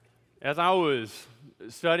As I was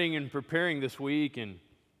studying and preparing this week, and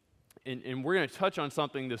we're going to touch on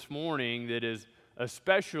something this morning that is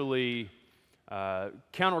especially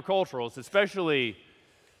countercultural. It's especially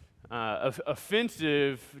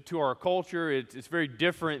offensive to our culture. It's very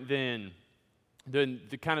different than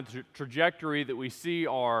the kind of trajectory that we see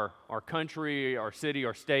our country, our city,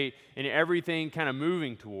 our state, and everything kind of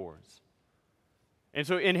moving towards. And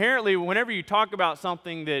so inherently, whenever you talk about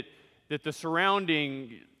something that the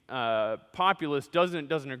surrounding populace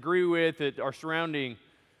doesn't agree with, that our surrounding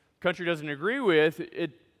country doesn't agree with,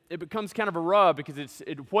 it becomes kind of a rub, because it's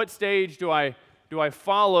at what stage do I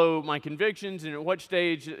follow my convictions, and at what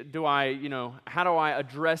stage how do I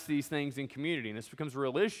address these things in community? And this becomes a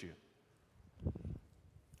real issue.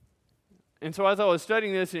 And so as I was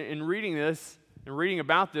studying this and reading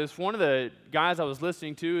about this, one of the guys I was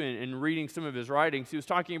listening to and reading some of his writings, he was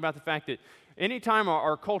talking about the fact that anytime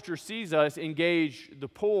our culture sees us engage the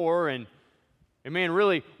poor and man,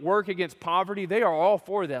 really work against poverty, they are all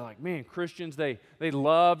for that. Like, man, Christians, they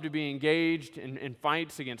love to be engaged in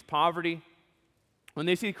fights against poverty. When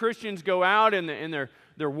they see Christians go out and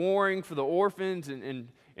they're warring for the orphans and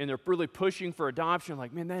they're really pushing for adoption,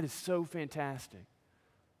 like, man, that is so fantastic.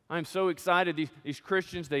 I'm so excited. These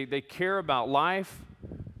Christians, they care about life.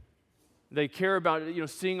 They care about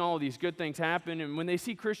seeing all these good things happen. And when they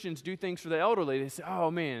see Christians do things for the elderly, they say, oh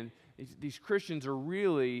man, these Christians are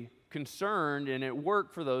really concerned and at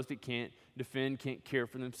work for those that can't defend, can't care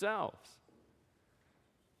for themselves.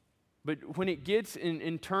 But when it gets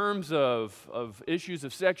in terms of issues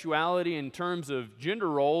of sexuality, in terms of gender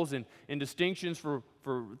roles and distinctions for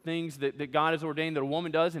things that God has ordained that a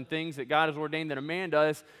woman does and things that God has ordained that a man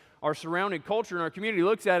does, our surrounding culture and our community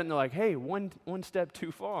looks at it and they're like, hey, one step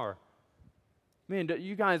too far. Man,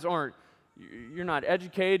 you guys you're not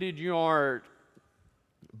educated, you aren't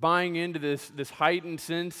buying into this heightened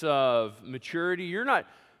sense of maturity. You're not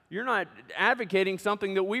advocating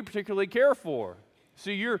something that we particularly care for. So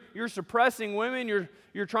you're suppressing women,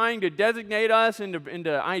 you're trying to designate us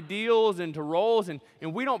into ideals, into roles, and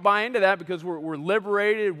we don't buy into that because we're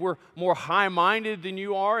liberated, we're more high-minded than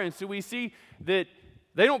you are, and so we see that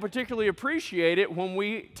they don't particularly appreciate it when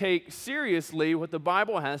we take seriously what the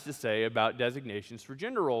Bible has to say about designations for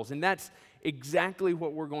gender roles. And that's exactly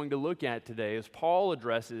what we're going to look at today as Paul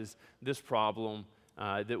addresses this problem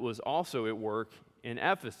that was also at work in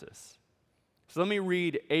Ephesus. So let me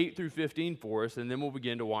read 8 through 15 for us, and then we'll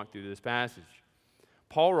begin to walk through this passage.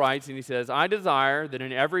 Paul writes, and he says, I desire that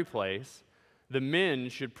in every place the men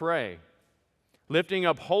should pray, lifting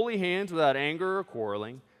up holy hands without anger or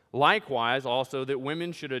quarreling. Likewise, also, that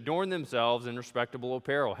women should adorn themselves in respectable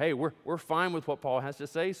apparel. Hey, we're fine with what Paul has to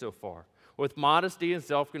say so far. With modesty and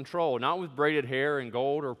self-control, not with braided hair and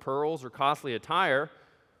gold or pearls or costly attire,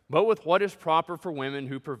 but with what is proper for women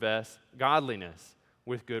who profess godliness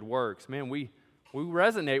with good works. Man, we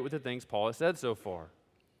resonate with the things Paul has said so far.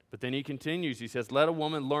 But then he continues. He says, let a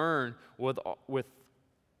woman learn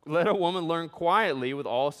quietly with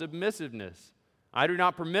all submissiveness. I do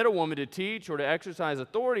not permit a woman to teach or to exercise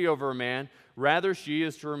authority over a man. Rather, she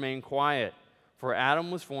is to remain quiet. For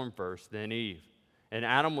Adam was formed first, then Eve. And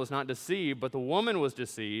Adam was not deceived, but the woman was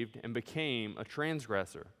deceived and became a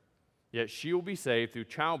transgressor. Yet she will be saved through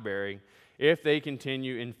childbearing if they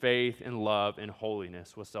continue in faith and love and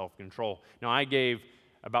holiness with self-control. Now, I gave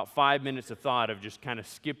about 5 minutes of thought of just kind of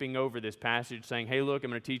skipping over this passage, saying, hey, look,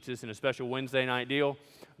 I'm going to teach this in a special Wednesday night deal.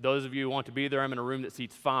 Those of you who want to be there, I'm in a room that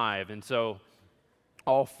seats 5. And so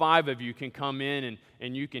all 5 of you can come in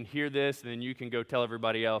and you can hear this, and then you can go tell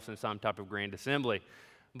everybody else in some type of grand assembly.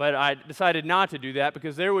 But I decided not to do that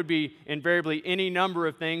because there would be invariably any number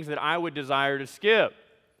of things that I would desire to skip.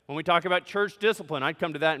 When we talk about church discipline, I'd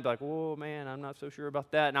come to that and be like, oh man, I'm not so sure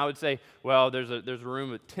about that. And I would say, well, there's a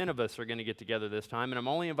room with 10 of us are going to get together this time, and I'm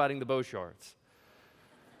only inviting the Beaucharts.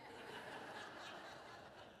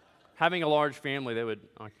 Having a large family, they would,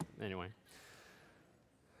 anyway.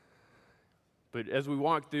 But as we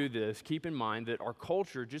walk through this, keep in mind that our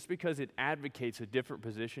culture, just because it advocates a different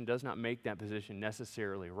position, does not make that position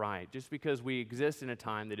necessarily right. Just because we exist in a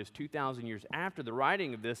time that is 2,000 years after the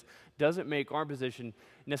writing of this doesn't make our position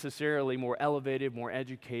necessarily more elevated, more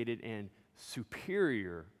educated, and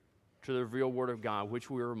superior to the real Word of God, which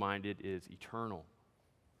we are reminded is eternal.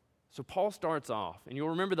 So Paul starts off, and you'll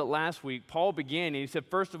remember that last week, Paul began, and he said,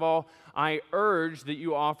 first of all, I urge that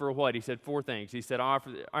you offer what? He said 4 things. He said, I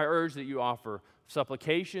urge that you offer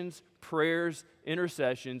supplications, prayers,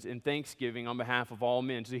 intercessions, and thanksgiving on behalf of all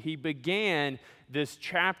men. So he began this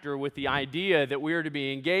chapter with the idea that we are to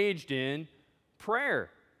be engaged in prayer.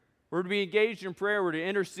 We're to be engaged in prayer. We're to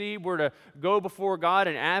intercede. We're to go before God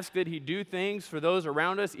and ask that He do things for those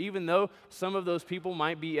around us, even though some of those people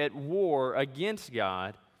might be at war against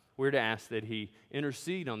God. We're to ask that He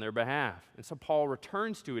intercede on their behalf. And so Paul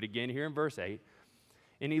returns to it again here in verse 8,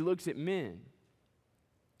 and he looks at men.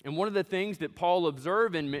 And one of the things that Paul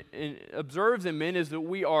observes in men is that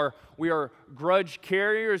we are grudge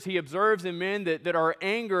carriers. He observes in men that our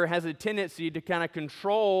anger has a tendency to kind of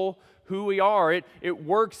control who we are. It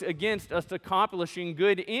works against us accomplishing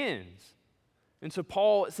good ends. And so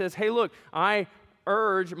Paul says, hey, look, I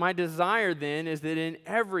urge, my desire then is that in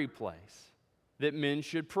every place that men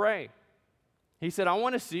should pray. He said, I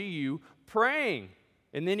want to see you praying.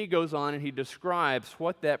 And then he goes on and he describes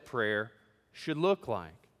what that prayer should look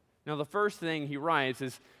like. Now, the first thing he writes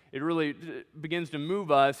is it really begins to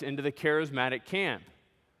move us into the charismatic camp.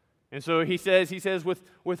 And so he says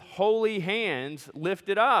with holy hands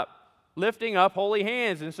lifted up, lifting up holy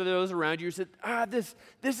hands. And so those around you said, this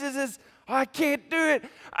is I can't do it.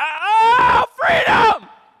 Freedom!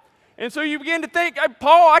 And so you begin to think,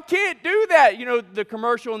 Paul, I can't do that. You know, the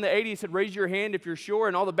commercial in the 80s said, raise your hand if you're sure.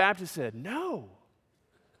 And all the Baptists said, no.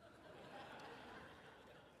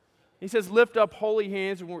 He says, lift up holy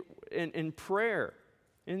hands in prayer.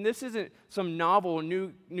 And this isn't some novel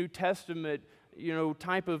New Testament,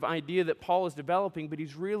 type of idea that Paul is developing, but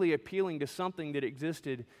he's really appealing to something that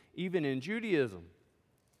existed even in Judaism.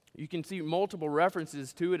 You can see multiple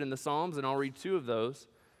references to it in the Psalms, and I'll read two of those.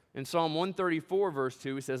 In Psalm 134, verse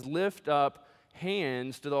 2, it says, lift up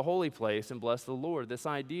hands to the holy place and bless the Lord. This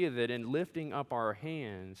idea that in lifting up our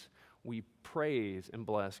hands, we praise and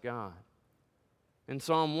bless God. In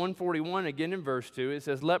Psalm 141, again in verse 2, it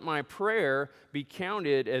says, let my prayer be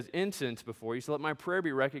counted as incense before you, so let my prayer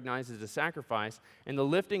be recognized as a sacrifice, and the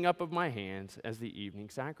lifting up of my hands as the evening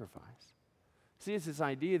sacrifice. See, it's this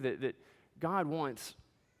idea that God wants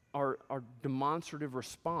our demonstrative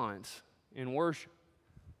response in worship.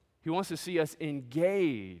 He wants to see us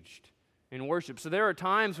engaged in worship. So there are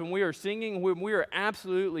times when we are singing, when we are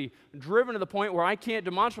absolutely driven to the point where I can't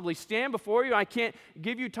demonstrably stand before you, I can't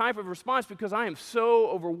give you type of response because I am so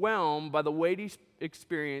overwhelmed by the weighty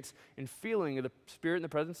experience and feeling of the Spirit and the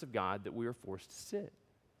presence of God that we are forced to sit.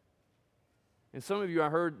 And some of you, I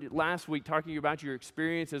heard last week talking about your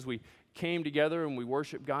experience as we came together and we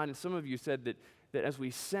worshiped God, and some of you said that as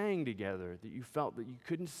we sang together, that you felt that you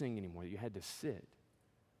couldn't sing anymore, that you had to sit,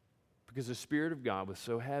 because the Spirit of God was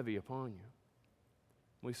so heavy upon you.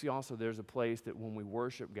 We see also there's a place that when we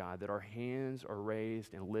worship God, that our hands are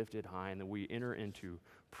raised and lifted high, and that we enter into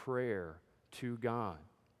prayer to God.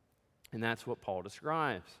 And that's what Paul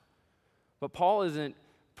describes. But Paul isn't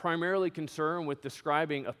primarily concerned with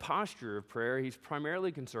describing a posture of prayer. He's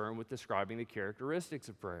primarily concerned with describing the characteristics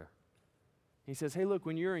of prayer. He says, hey, look,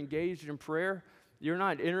 when you're engaged in prayer, you're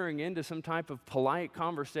not entering into some type of polite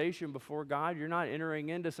conversation before God. You're not entering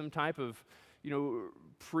into some type of,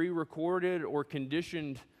 pre-recorded or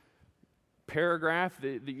conditioned paragraph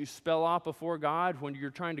that you spell out before God when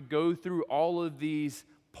you're trying to go through all of these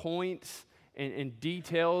points and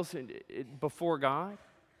details before God.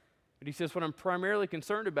 But he says, what I'm primarily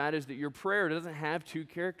concerned about is that your prayer doesn't have two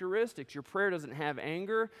characteristics. Your prayer doesn't have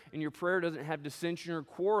anger, and your prayer doesn't have dissension or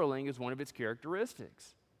quarreling as one of its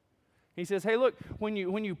characteristics. He says, hey, look, when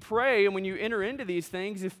you pray and when you enter into these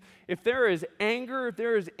things, if there is anger, if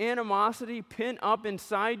there is animosity pent up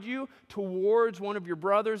inside you towards one of your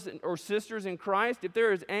brothers or sisters in Christ, if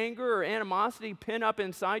there is anger or animosity pent up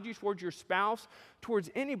inside you towards your spouse, towards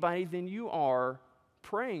anybody, then you are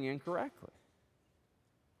praying incorrectly.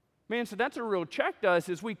 Man, so that's a real check to us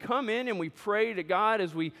as we come in and we pray to God,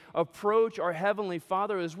 as we approach our Heavenly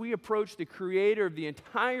Father, as we approach the Creator of the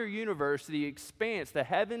entire universe, the expanse, the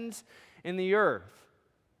heavens and the earth.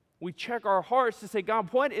 We check our hearts to say,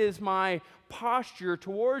 God, what is my posture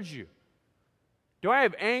towards you? Do I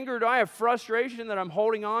have anger? Do I have frustration that I'm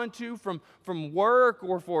holding on to from work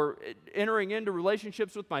or for entering into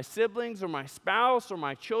relationships with my siblings or my spouse or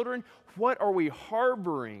my children? What are we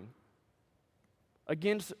harboring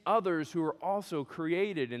against others who are also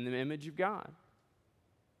created in the image of God?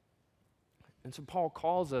 And so Paul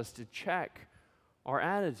calls us to check our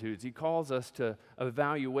attitudes. He calls us to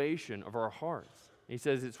evaluation of our hearts. He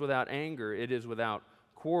says it's without anger, it is without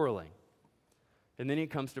quarreling. And then he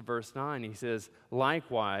comes to verse 9. He says,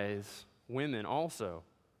 likewise, women also.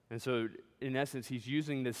 And so, in essence, he's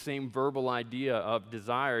using the same verbal idea of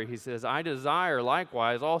desire. He says, I desire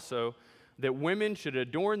likewise also that women should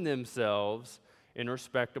adorn themselves in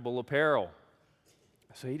respectable apparel.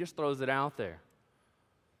 So he just throws it out there.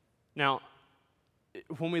 Now,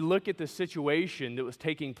 when we look at the situation that was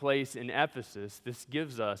taking place in Ephesus, this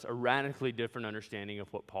gives us a radically different understanding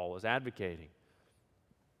of what Paul was advocating.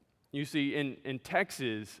 You see, in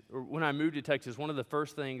Texas, or when I moved to Texas, one of the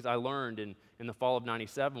first things I learned in the fall of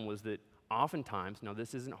 97 was that oftentimes, now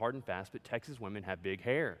this isn't hard and fast, but Texas women have big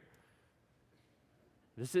hair.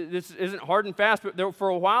 This isn't hard and fast, but for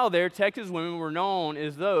a while there, Texas women were known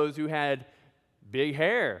as those who had big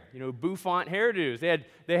hair, bouffant hairdos.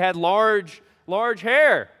 They had large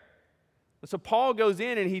hair. So Paul goes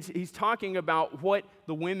in and he's talking about what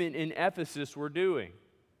the women in Ephesus were doing.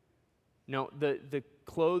 Now, the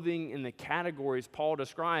clothing and the categories Paul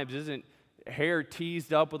describes isn't hair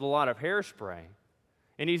teased up with a lot of hairspray.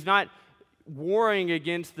 And he's not warring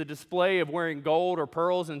against the display of wearing gold or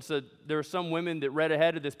pearls. And so there are some women that read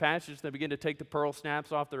ahead of this passage that begin to take the pearl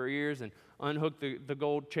snaps off their ears and unhook the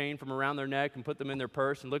gold chain from around their neck and put them in their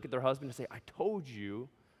purse and look at their husband and say, I told you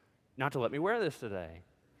not to let me wear this today.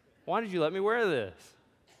 Why did you let me wear this?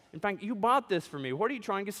 In fact, you bought this for me. What are you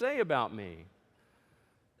trying to say about me?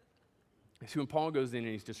 So when Paul goes in and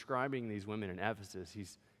he's describing these women in Ephesus,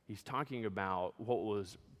 he's talking about what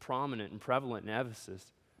was prominent and prevalent in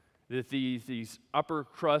Ephesus, that these upper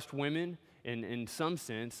crust women, in some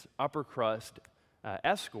sense, upper crust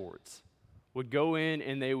escorts, would go in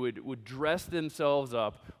and they would dress themselves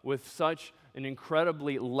up with such an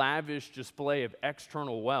incredibly lavish display of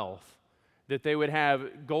external wealth that they would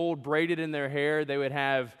have gold braided in their hair, they would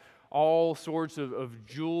have all sorts of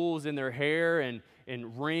jewels in their hair and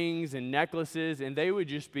rings and necklaces, and they would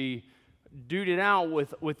just be duded out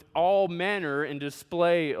with all manner and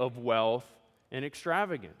display of wealth and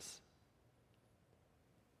extravagance.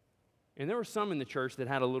 And there were some in the church that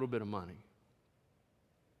had a little bit of money.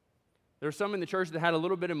 There were some in the church that had a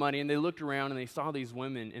little bit of money, and they looked around and they saw these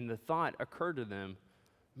women, and the thought occurred to them,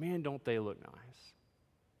 man, don't they look nice?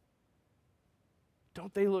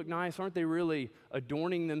 Don't they look nice? Aren't they really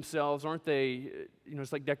adorning themselves? Aren't they,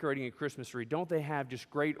 it's like decorating a Christmas tree. Don't they have just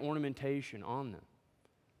great ornamentation on them?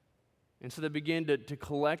 And so they begin to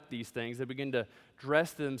collect these things. They begin to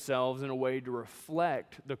dress themselves in a way to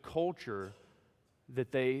reflect the culture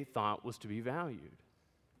that they thought was to be valued.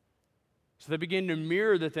 So they begin to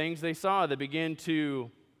mirror the things they saw. They begin to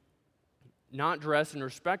not dress in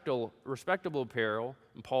respectable apparel.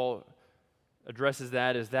 And Paul addresses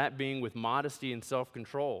that as that being with modesty and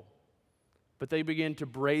self-control. But they begin to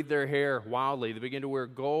braid their hair wildly. They begin to wear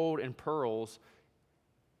gold and pearls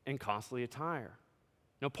and costly attire.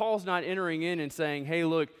 Now, Paul's not entering in and saying, hey,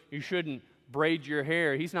 look, you shouldn't braid your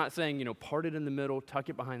hair. He's not saying, part it in the middle, tuck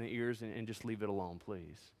it behind the ears, and just leave it alone,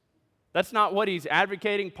 please. That's not what he's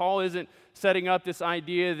advocating. Paul isn't setting up this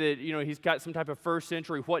idea that, he's got some type of first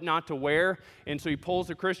century what not to wear. And so he pulls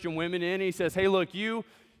the Christian women in and he says, hey, look,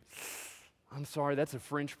 I'm sorry, that's a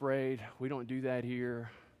French braid. We don't do that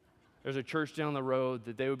here. There's a church down the road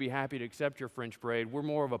that they would be happy to accept your French braid. We're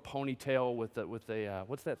more of a ponytail with a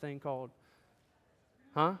what's that thing called?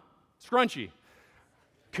 Huh? Scrunchie.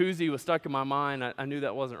 Koozie was stuck in my mind. I knew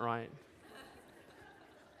that wasn't right.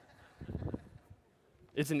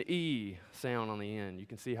 It's an E sound on the end. You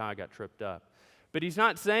can see how I got tripped up. But he's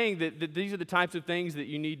not saying that these are the types of things that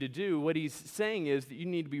you need to do. What he's saying is that you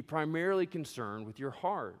need to be primarily concerned with your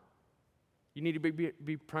heart. You need to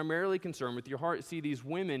be primarily concerned with your heart. See, these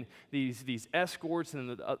women, these escorts and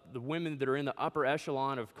the women that are in the upper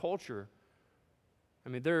echelon of culture, I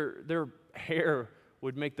mean, their hair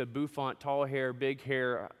would make the bouffant, tall hair, big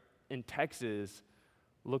hair in Texas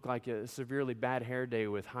look like a severely bad hair day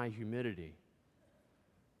with high humidity.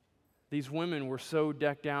 These women were so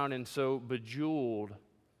decked out and so bejeweled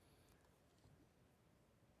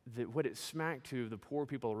that what it smacked to the poor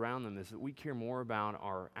people around them is that we care more about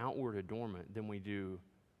our outward adornment than we do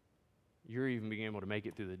you're even being able to make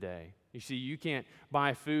it through the day. You see, you can't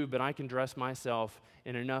buy food, but I can dress myself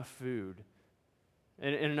in enough food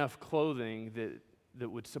and enough clothing that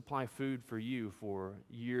would supply food for you for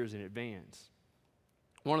years in advance.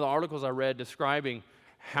 One of the articles I read describing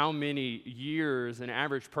how many years an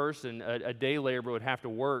average person, a day laborer, would have to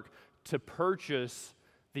work to purchase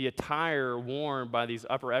the attire worn by these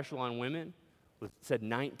upper echelon women, said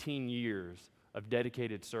 19 years of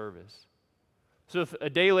dedicated service. So if a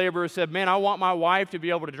day laborer said, man, I want my wife to be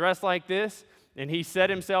able to dress like this, and he set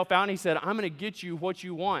himself out and he said, I'm going to get you what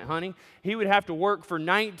you want, honey. He would have to work for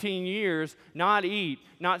 19 years, not eat,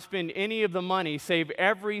 not spend any of the money, save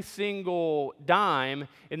every single dime,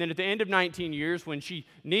 and then at the end of 19 years, when she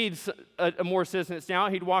needs a more assistance now,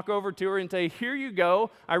 he'd walk over to her and say, here you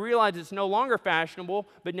go. I realize it's no longer fashionable,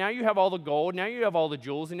 but now you have all the gold, now you have all the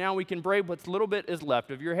jewels, and now we can braid what's little bit is left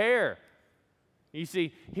of your hair. You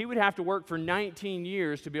see, he would have to work for 19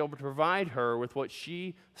 years to be able to provide her with what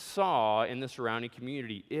she saw in the surrounding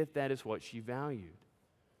community, if that is what she valued.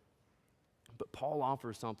 But Paul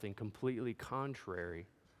offers something completely contrary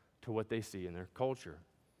to what they see in their culture.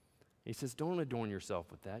 He says, don't adorn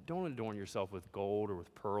yourself with that. Don't adorn yourself with gold or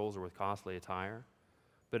with pearls or with costly attire,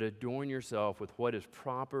 but adorn yourself with what is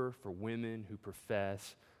proper for women who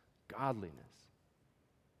profess godliness.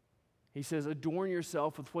 He says, adorn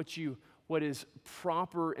yourself with what is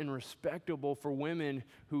proper and respectable for women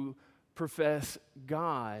who profess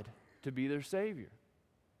God to be their Savior.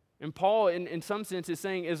 And Paul, in some sense, is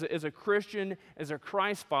saying, as a Christian, as a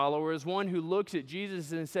Christ follower, as one who looks at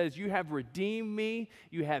Jesus and says, you have redeemed me,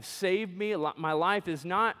 you have saved me, my life is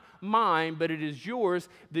not mine, but it is yours,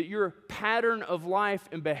 that your pattern of life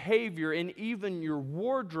and behavior and even your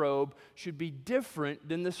wardrobe should be different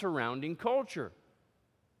than the surrounding culture.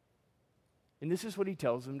 And this is what he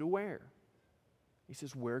tells them to wear. He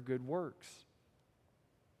says, wear good works.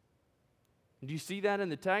 Do you see that in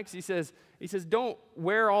the text? He says, don't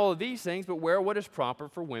wear all of these things, but wear what is proper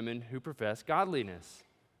for women who profess godliness.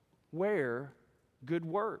 Wear good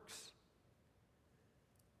works.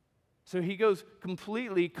 So he goes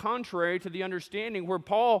completely contrary to the understanding where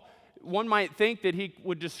Paul, one might think that he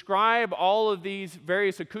would describe all of these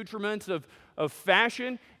various accoutrements of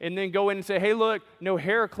fashion and then go in and say, hey, look, no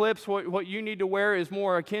hair clips. What you need to wear is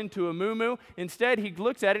more akin to a muumuu. Instead, he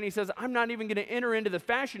looks at it and he says, I'm not even going to enter into the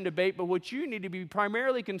fashion debate, but what you need to be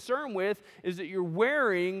primarily concerned with is that you're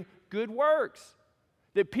wearing good works.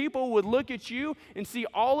 That people would look at you and see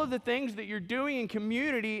all of the things that you're doing in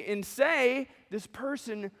community and say, this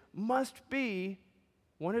person must be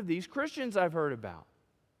one of these Christians I've heard about.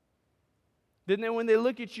 Then when they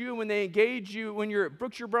look at you, when they engage you, when you're at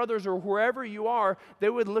Brookshire Brothers or wherever you are, they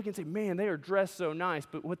would look and say, man, they are dressed so nice.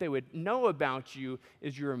 But what they would know about you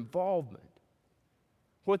is your involvement.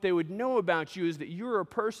 What they would know about you is that you're a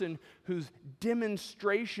person whose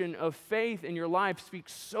demonstration of faith in your life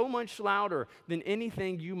speaks so much louder than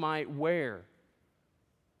anything you might wear.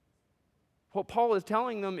 What Paul is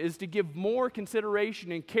telling them is to give more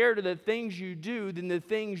consideration and care to the things you do than the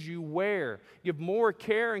things you wear. Give more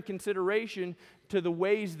care and consideration to the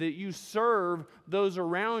ways that you serve those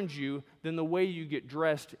around you than the way you get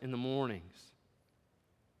dressed in the mornings.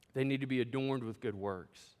 They need to be adorned with good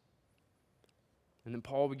works. And then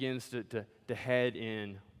Paul begins to head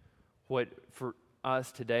in what for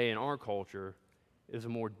us today in our culture is a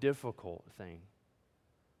more difficult thing.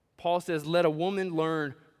 Paul says, let a woman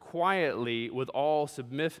learn quietly with all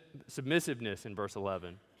submissiveness in verse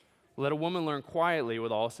 11. Let a woman learn quietly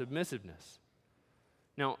with all submissiveness.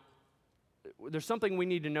 Now, there's something we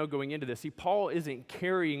need to know going into this. See, Paul isn't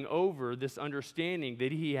carrying over this understanding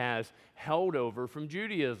that he has held over from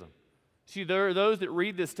Judaism. See, there are those that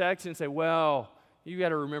read this text and say, well, you got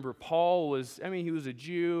to remember Paul he was a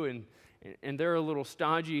Jew and they're a little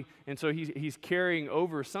stodgy, and so he's carrying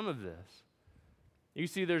over some of this. You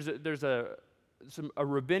see, there's a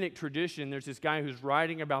rabbinic tradition. There's this guy who's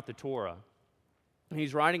writing about the Torah.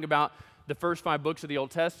 He's writing about the first 5 books of the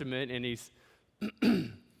Old Testament, and he's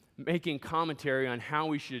making commentary on how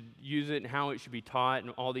we should use it and how it should be taught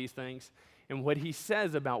and all these things. And what he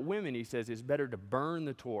says about women, he says, it's better to burn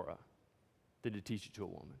the Torah than to teach it to a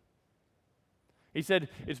woman. He said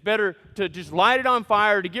it's better to just light it on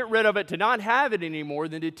fire, to get rid of it, to not have it anymore,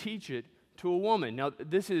 than to teach it to a woman. Now,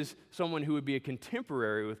 this is someone who would be a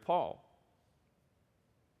contemporary with Paul.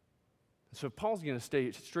 So if Paul's going to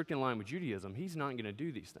stay strict in line with Judaism, he's not going to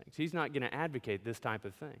do these things. He's not going to advocate this type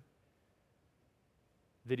of thing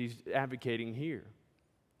that he's advocating here.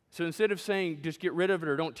 So instead of saying just get rid of it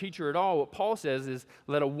or don't teach her at all, what Paul says is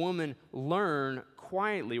let a woman learn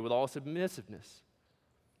quietly with all submissiveness.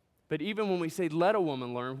 But even when we say let a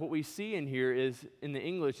woman learn, what we see in here is, in the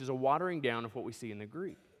English, is a watering down of what we see in the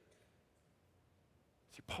Greek.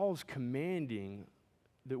 See, Paul's commanding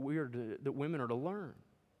that women are to learn.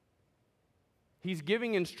 He's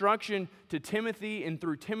giving instruction to Timothy and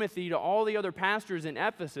through Timothy to all the other pastors in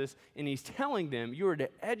Ephesus, and he's telling them you are to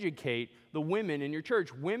educate the women in your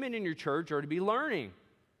church. Women in your church are to be learning.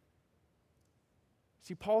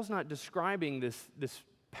 See, Paul's not describing this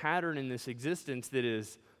pattern in this existence that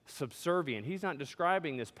is subservient. He's not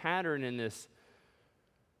describing this pattern in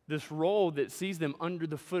this role that sees them under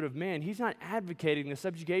the foot of man. He's not advocating the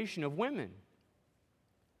subjugation of women.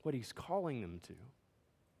 What he's calling them to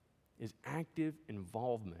is active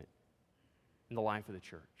involvement in the life of the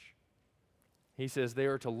church. He says they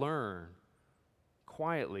are to learn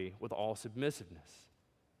quietly with all submissiveness.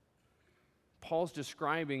 Paul's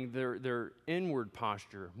describing their inward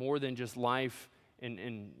posture more than just life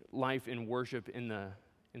in worship in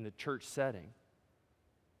the church setting.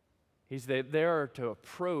 They are to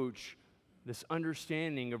approach this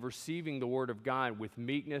understanding of receiving the Word of God with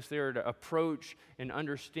meekness. They are to approach and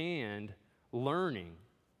understand learning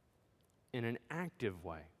in an active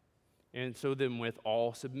way. And so then with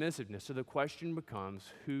all submissiveness. So the question becomes,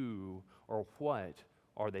 who or what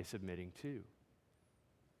are they submitting to?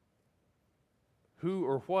 Who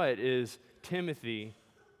or what is Timothy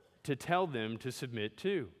to tell them to submit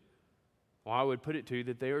to? Well, I would put it to you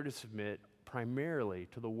that they are to submit primarily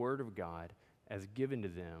to the Word of God as given to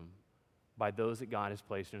them by those that God has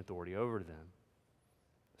placed in authority over them.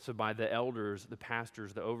 So by the elders, the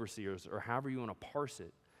pastors, the overseers, or however you want to parse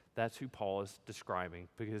it, that's who Paul is describing.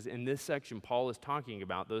 Because in this section, Paul is talking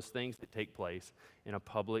about those things that take place in a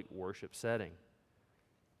public worship setting.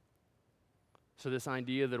 So this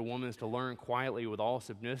idea that a woman is to learn quietly with all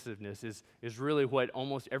submissiveness is really what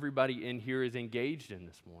almost everybody in here is engaged in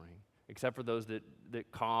this morning, except for those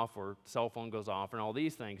that cough or cell phone goes off and all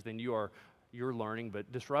these things. Then you're learning,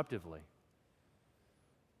 but disruptively.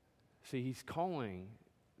 See, he's calling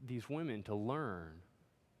these women to learn.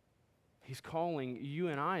 He's calling you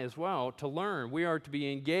and I as well to learn. We are to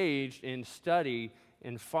be engaged in study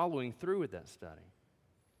and following through with that study.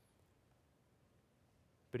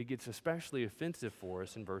 But he gets especially offensive for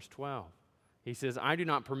us in verse 12. He says, I do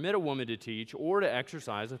not permit a woman to teach or to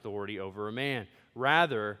exercise authority over a man.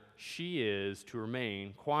 Rather, she is to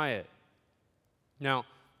remain quiet. Now,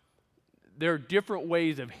 there are different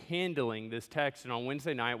ways of handling this text, and on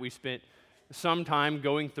Wednesday night we spent some time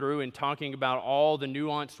going through and talking about all the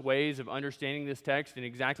nuanced ways of understanding this text and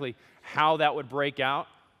exactly how that would break out.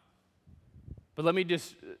 But let me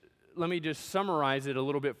just summarize it a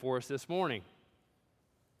little bit for us this morning.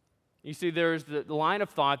 You see, there's the line of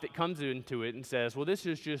thought that comes into it and says, well, this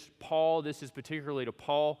is just Paul, this is particularly to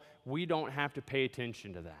Paul, we don't have to pay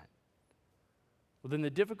attention to that. Well, then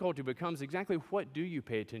the difficulty becomes exactly what do you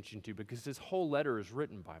pay attention to, because this whole letter is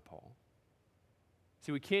written by Paul.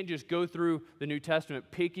 See, we can't just go through the New Testament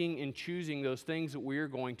picking and choosing those things that we're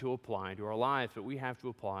going to apply to our life, but we have to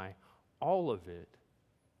apply all of it,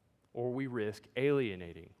 or we risk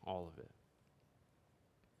alienating all of it.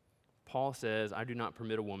 Paul says, I do not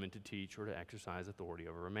permit a woman to teach or to exercise authority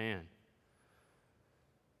over a man.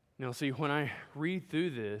 Now, see, when I read through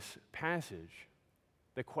this passage,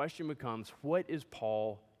 the question becomes, what is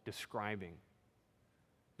Paul describing?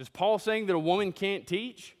 Is Paul saying that a woman can't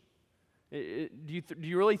teach? Do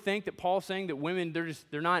you really think that Paul's saying that women,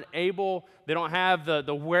 they're not able, they don't have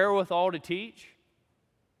the wherewithal to teach?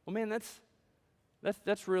 Well, man,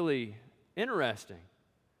 that's really interesting.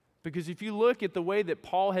 Because if you look at the way that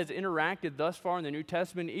Paul has interacted thus far in the New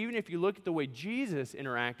Testament, even if you look at the way Jesus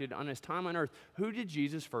interacted on his time on earth, who did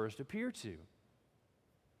Jesus first appear to?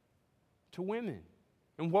 To women.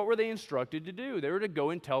 And what were they instructed to do? They were to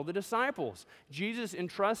go and tell the disciples. Jesus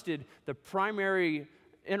entrusted the primary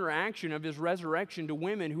interaction of his resurrection to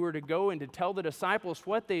women who were to go and to tell the disciples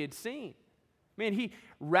what they had seen. Man, he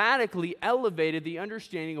radically elevated the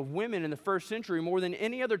understanding of women in the first century more than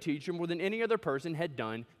any other teacher, more than any other person had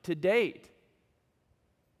done to date.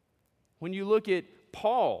 When you look at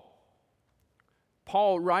Paul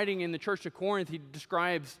writing in the church of Corinth, he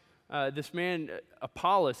describes this man,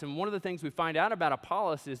 Apollos, and one of the things we find out about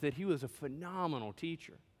Apollos is that he was a phenomenal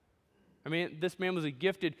teacher. I mean, this man was a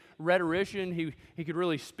gifted rhetorician. He could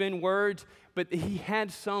really spin words, but he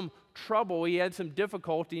had some trouble. He had some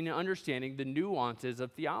difficulty in understanding the nuances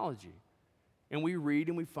of theology. And we read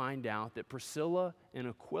and we find out that Priscilla and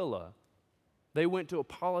Aquila, they went to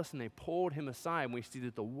Apollos and they pulled him aside. And we see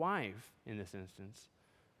that the wife, in this instance,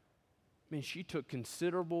 she took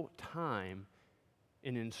considerable time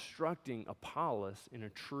in instructing Apollos in a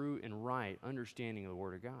true and right understanding of the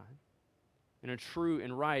Word of God, in a true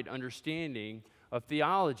and right understanding of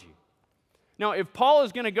theology. Now, if Paul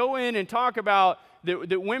is going to go in and talk about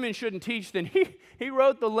that women shouldn't teach, then he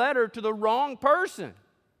wrote the letter to the wrong person.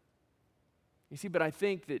 You see, but I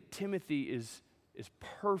think that Timothy is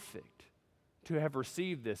perfect to have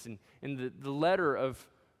received this. And the letter of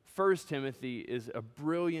 1 Timothy is a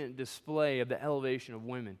brilliant display of the elevation of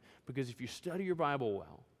women. Because if you study your Bible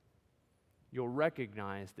well, you'll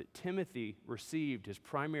recognize that Timothy received his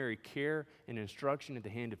primary care and instruction at the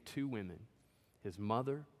hand of two women, his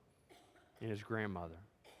mother and his grandmother.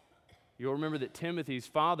 You'll remember that Timothy's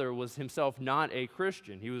father was himself not a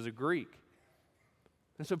Christian. He was a Greek.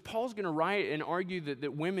 And so Paul's going to write and argue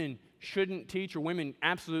that women shouldn't teach or women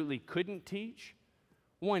absolutely couldn't teach.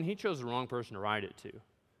 One, he chose the wrong person to write it to.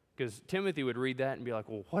 Because Timothy would read that and be like,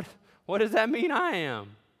 well, what does that mean I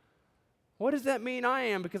am? What does that mean I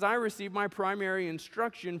am? Because I received my primary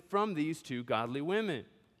instruction from these two godly women.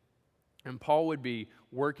 And Paul would be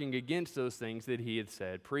working against those things that he had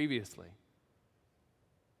said previously.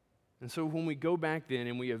 And so when we go back then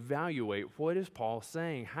and we evaluate, what is Paul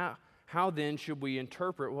saying? How then should we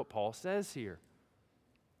interpret what Paul says here?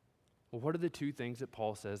 Well, what are the two things that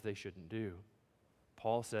Paul says they shouldn't do?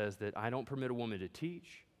 Paul says that I don't permit a woman to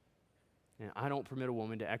teach, and I don't permit a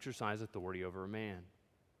woman to exercise authority over a man.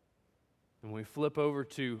 And when we flip over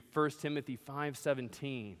to 1 Timothy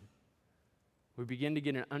 5:17, we begin to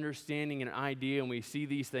get an understanding and an idea, and we see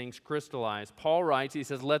these things crystallized. Paul writes, he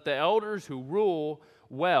says, let the elders who rule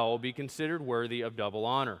well be considered worthy of double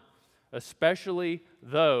honor, especially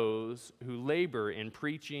those who labor in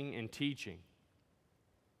preaching and teaching.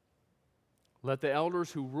 Let the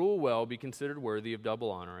elders who rule well be considered worthy of double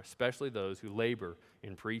honor, especially those who labor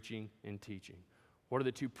in preaching and teaching. What are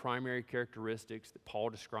the two primary characteristics that Paul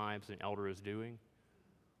describes an elder as doing?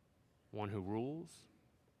 One who rules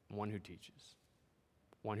and one who teaches.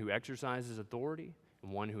 One who exercises authority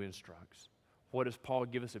and one who instructs. What does Paul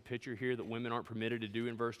give us a picture here that women aren't permitted to do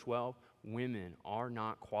in verse 12? Women are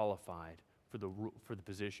not qualified for the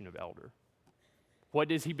position of elder. What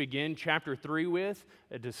does he begin chapter 3 with?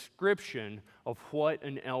 A description of what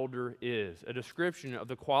an elder is, a description of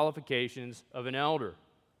the qualifications of an elder.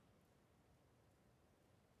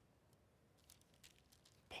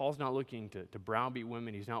 Paul's not looking to browbeat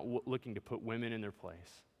women. He's not looking to put women in their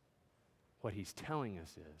place. What he's telling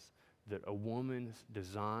us is that a woman's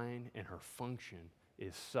design and her function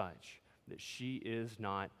is such that she is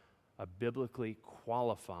not a biblically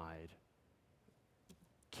qualified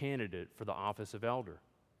candidate for the office of elder.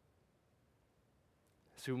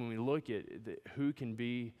 So when we look at who can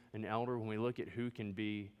be an elder, when we look at who can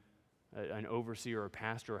be an overseer or a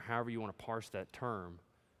pastor, or however you want to parse that term,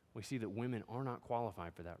 we see that women are not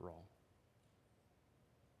qualified for that role.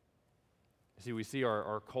 See, we see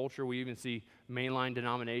our culture, we even see mainline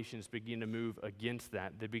denominations begin to move against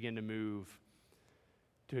that. They begin to move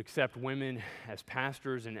to accept women as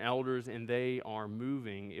pastors and elders, and they are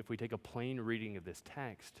moving, if we take a plain reading of this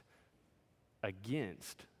text,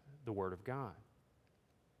 against the Word of God.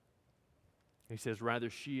 He says,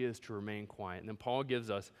 rather, she is to remain quiet. And then Paul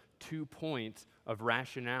gives us 2 points of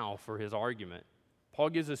rationale for his argument. Paul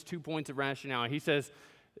gives us 2 points of rationale. He says,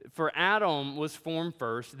 for Adam was formed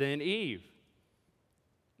first, then Eve.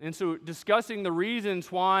 And so discussing the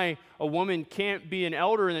reasons why a woman can't be an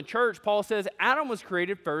elder in the church, Paul says Adam was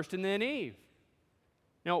created first and then Eve.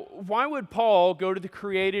 Now, why would Paul go to the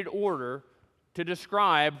created order to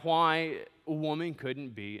describe why a woman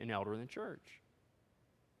couldn't be an elder in the church?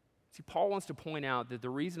 See, Paul wants to point out that the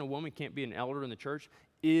reason a woman can't be an elder in the church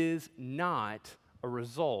is not a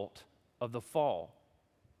result of the fall.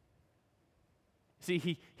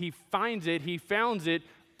 See, he founds it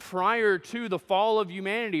prior to the fall of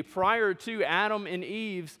humanity, prior to Adam and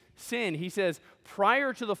Eve's sin. He says,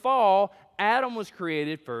 prior to the fall, Adam was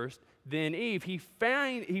created first, then Eve. He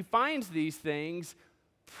finds these things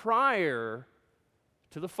prior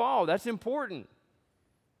to the fall. That's important.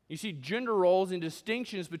 You see, gender roles and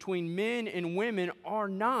distinctions between men and women are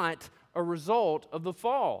not a result of the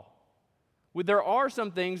fall. There are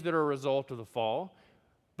some things that are a result of the fall,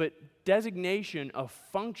 but designation of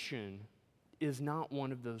function is not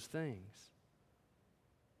one of those things.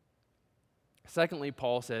 Secondly,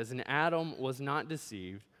 Paul says, and Adam was not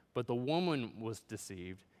deceived, but the woman was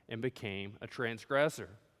deceived and became a transgressor.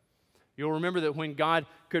 You'll remember that when God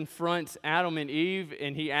confronts Adam and Eve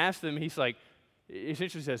and he asks them, he's like,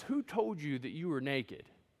 essentially says, who told you that you were naked?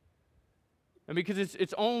 And because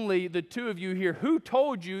it's only the two of you here, who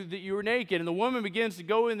told you that you were naked? And the woman begins to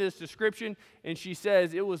go in this description and she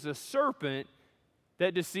says, it was the serpent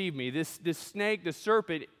that deceived me. This snake, the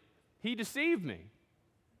serpent, he deceived me.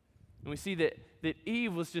 And we see that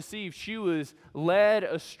Eve was deceived. She was led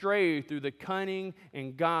astray through the cunning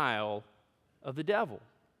and guile of the devil.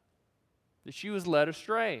 That she was led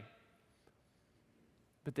astray.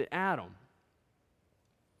 But that Adam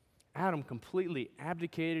completely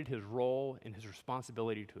abdicated his role and his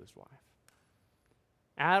responsibility to his wife.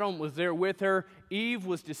 Adam was there with her. Eve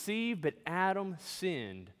was deceived, but Adam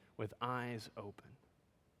sinned with eyes open.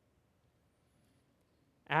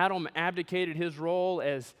 Adam abdicated his role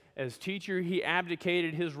as teacher. He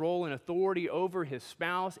abdicated his role in authority over his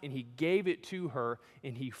spouse, and he gave it to her,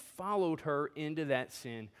 and he followed her into that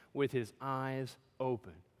sin with his eyes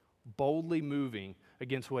open, boldly moving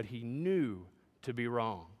against what he knew to be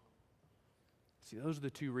wrong. See, those are the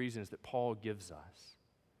two reasons that Paul gives us.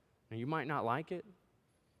 Now, you might not like it.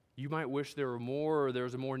 You might wish there were more, or there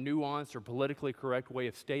was a more nuanced or politically correct way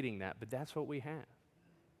of stating that, but that's what we have.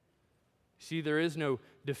 See, there is no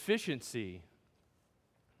deficiency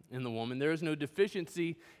in the woman. There is no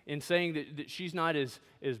deficiency in saying that she's not as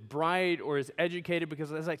bright or as educated,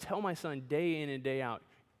 because as I tell my son day in and day out,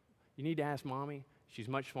 you need to ask mommy. She's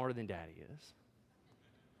much smarter than daddy is.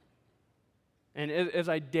 And as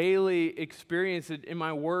I daily experience it in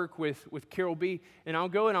my work with Carol B., and I'll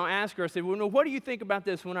go and I'll ask her, I say, well, no, what do you think about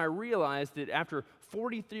this, when I realized that after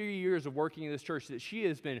 43 years of working in this church that she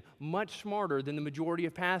has been much smarter than the majority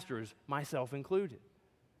of pastors, myself included.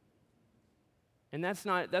 And that's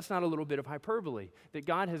not a little bit of hyperbole, that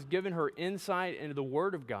God has given her insight into the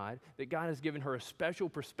Word of God, that God has given her a special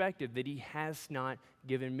perspective that He has not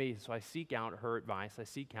given me. So I seek out her advice, I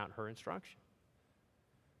seek out her instruction.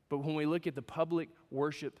 But when we look at the public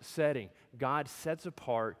worship setting, God sets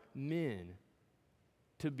apart men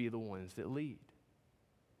to be the ones that lead.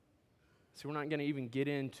 So we're not going to even get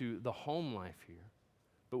into the home life here,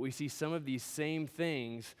 but we see some of these same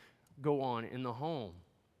things go on in the home.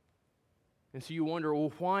 And so you wonder,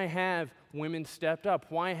 well, why have women stepped up?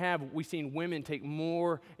 Why have we seen women take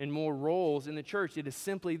more and more roles in the church? It is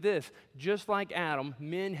simply this: just like Adam,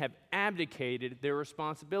 men have abdicated their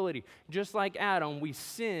responsibility. Just like Adam, we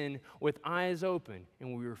sin with eyes open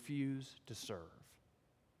and we refuse to serve.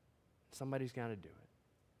 Somebody's got to do it.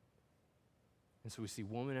 And so we see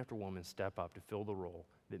woman after woman step up to fill the role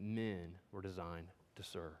that men were designed to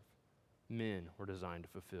serve. Men were designed to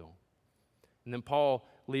fulfill. And then Paul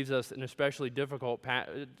leaves us an especially difficult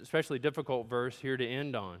verse here to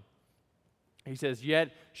end on. He says,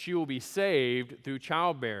 "Yet she will be saved through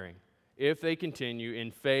childbearing, if they continue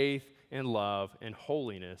in faith and love and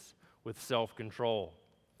holiness with self-control."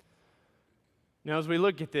 Now, as we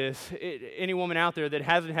look at this, any woman out there that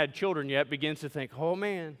hasn't had children yet begins to think, oh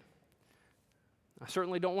man, I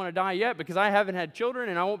certainly don't want to die yet because I haven't had children,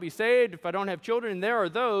 and I won't be saved if I don't have children. And there are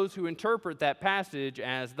those who interpret that passage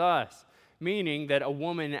as thus, meaning that a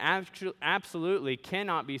woman absolutely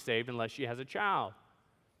cannot be saved unless she has a child.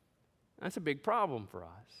 That's a big problem for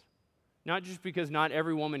us. Not just because not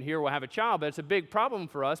every woman here will have a child, but it's a big problem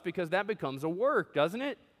for us because that becomes a work, doesn't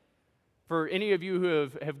it? For any of you who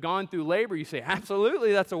have gone through labor, you say,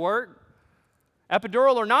 absolutely, that's a work.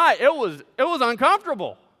 Epidural or not, it was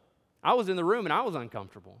uncomfortable. I was in the room and I was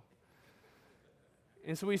uncomfortable.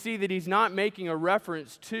 And so we see that he's not making a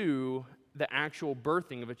reference to the actual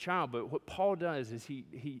birthing of a child, but what Paul does is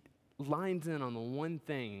he lines in on the one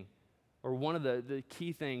thing, or one of the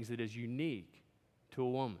key things that is unique to a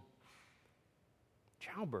woman: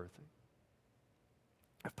 childbirthing.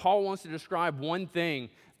 If Paul wants to describe one thing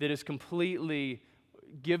that is completely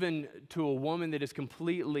given to a woman, that is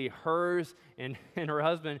completely hers, and her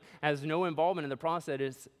husband has no involvement in the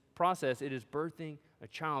process, it is birthing a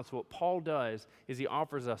child. So what Paul does is he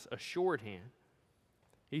offers us a shorthand.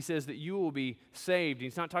 He says that you will be saved.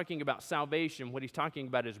 He's not talking about salvation. What he's talking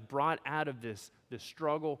about is brought out of this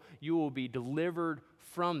struggle. You will be delivered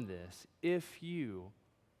from this if you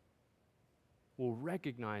will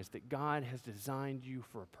recognize that God has designed you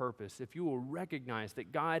for a purpose. If you will recognize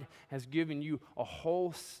that God has given you a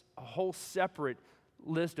whole separate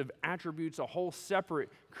list of attributes, a whole separate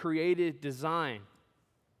created design.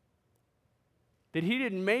 That He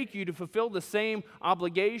didn't make you to fulfill the same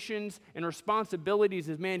obligations and responsibilities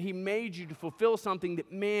as man. He made you to fulfill something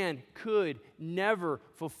that man could never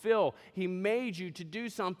fulfill. He made you to do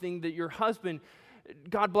something that your husband,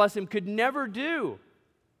 God bless him, could never do.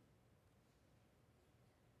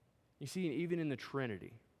 You see, even in the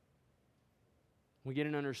Trinity, we get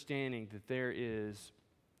an understanding that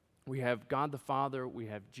we have God the Father, we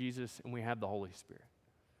have Jesus, and we have the Holy Spirit.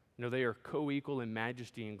 You know, they are co-equal in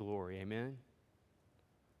majesty and glory. Amen?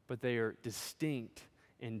 But they are distinct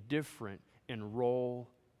and different in role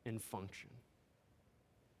and function.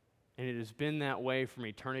 And it has been that way from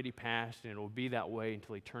eternity past, and it will be that way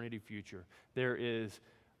until eternity future. There is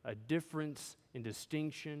a difference in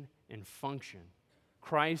distinction and function.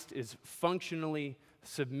 Christ is functionally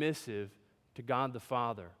submissive to God the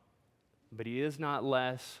Father, but He is not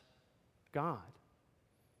less God.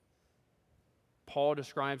 Paul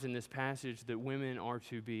describes in this passage that women are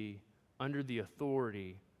to be under the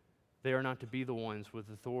authority. They are not to be the ones with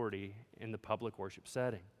authority in the public worship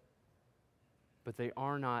setting. But they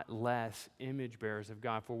are not less image bearers of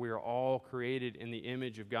God, for we are all created in the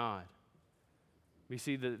image of God. We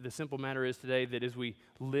see the simple matter is today that as we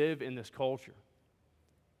live in this culture,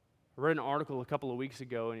 I read an article a couple of weeks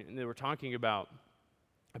ago, and they were talking about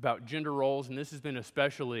gender roles, and this has been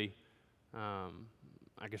especially,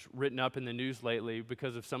 written up in the news lately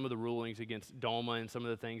because of some of the rulings against DOMA and some of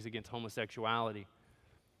the things against homosexuality.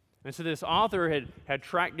 And so this author had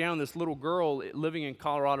tracked down this little girl living in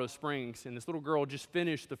Colorado Springs, and this little girl just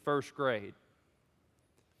finished the first grade.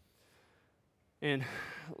 And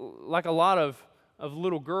like a lot of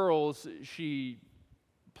little girls, she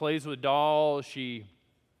plays with dolls, she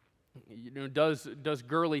does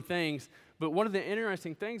girly things. But one of the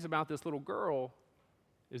interesting things about this little girl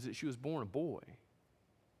is that she was born a boy.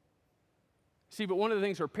 See, but one of the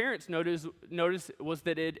things her parents noticed was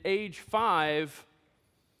that at age 5,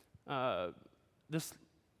 this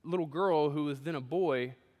little girl who was then a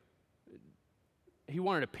boy, he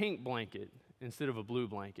wanted a pink blanket instead of a blue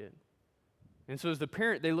blanket. And so as the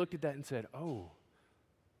parent, they looked at that and said, oh,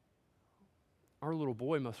 our little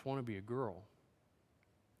boy must want to be a girl.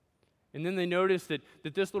 And then they noticed that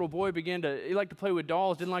this little boy he liked to play with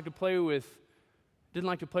dolls, didn't like to play with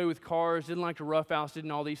cars, didn't like to roughhouse,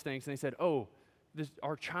 didn't all these things. And they said, oh,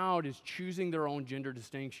 our child is choosing their own gender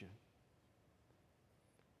distinction.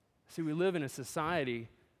 See, we live in a society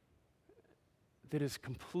that has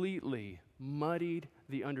completely muddied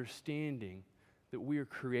the understanding that we are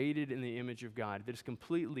created in the image of God, that has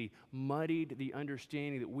completely muddied the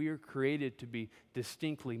understanding that we are created to be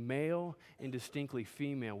distinctly male and distinctly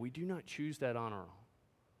female. We do not choose that on our own.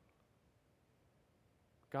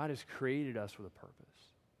 God has created us with a purpose.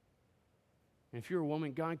 And if you're a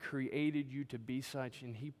woman, God created you to be such,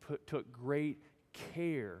 and He took great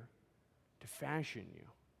care to fashion you.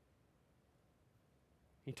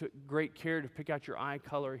 He took great care to pick out your eye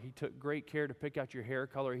color. He took great care to pick out your hair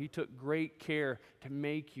color. He took great care to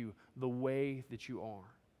make you the way that you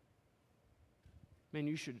are. Man,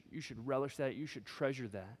 you should relish that. You should treasure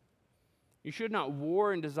that. You should not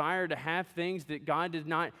war and desire to have things that God did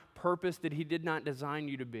not purpose, that He did not design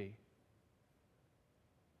you to be.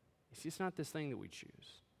 You see, it's not this thing that we choose.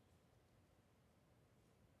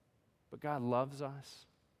 But God loves us.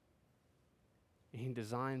 He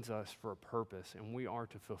designs us for a purpose, and we are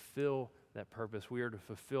to fulfill that purpose. We are to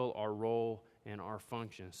fulfill our role and our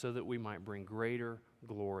function so that we might bring greater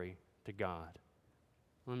glory to God.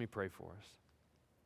 Let me pray for us.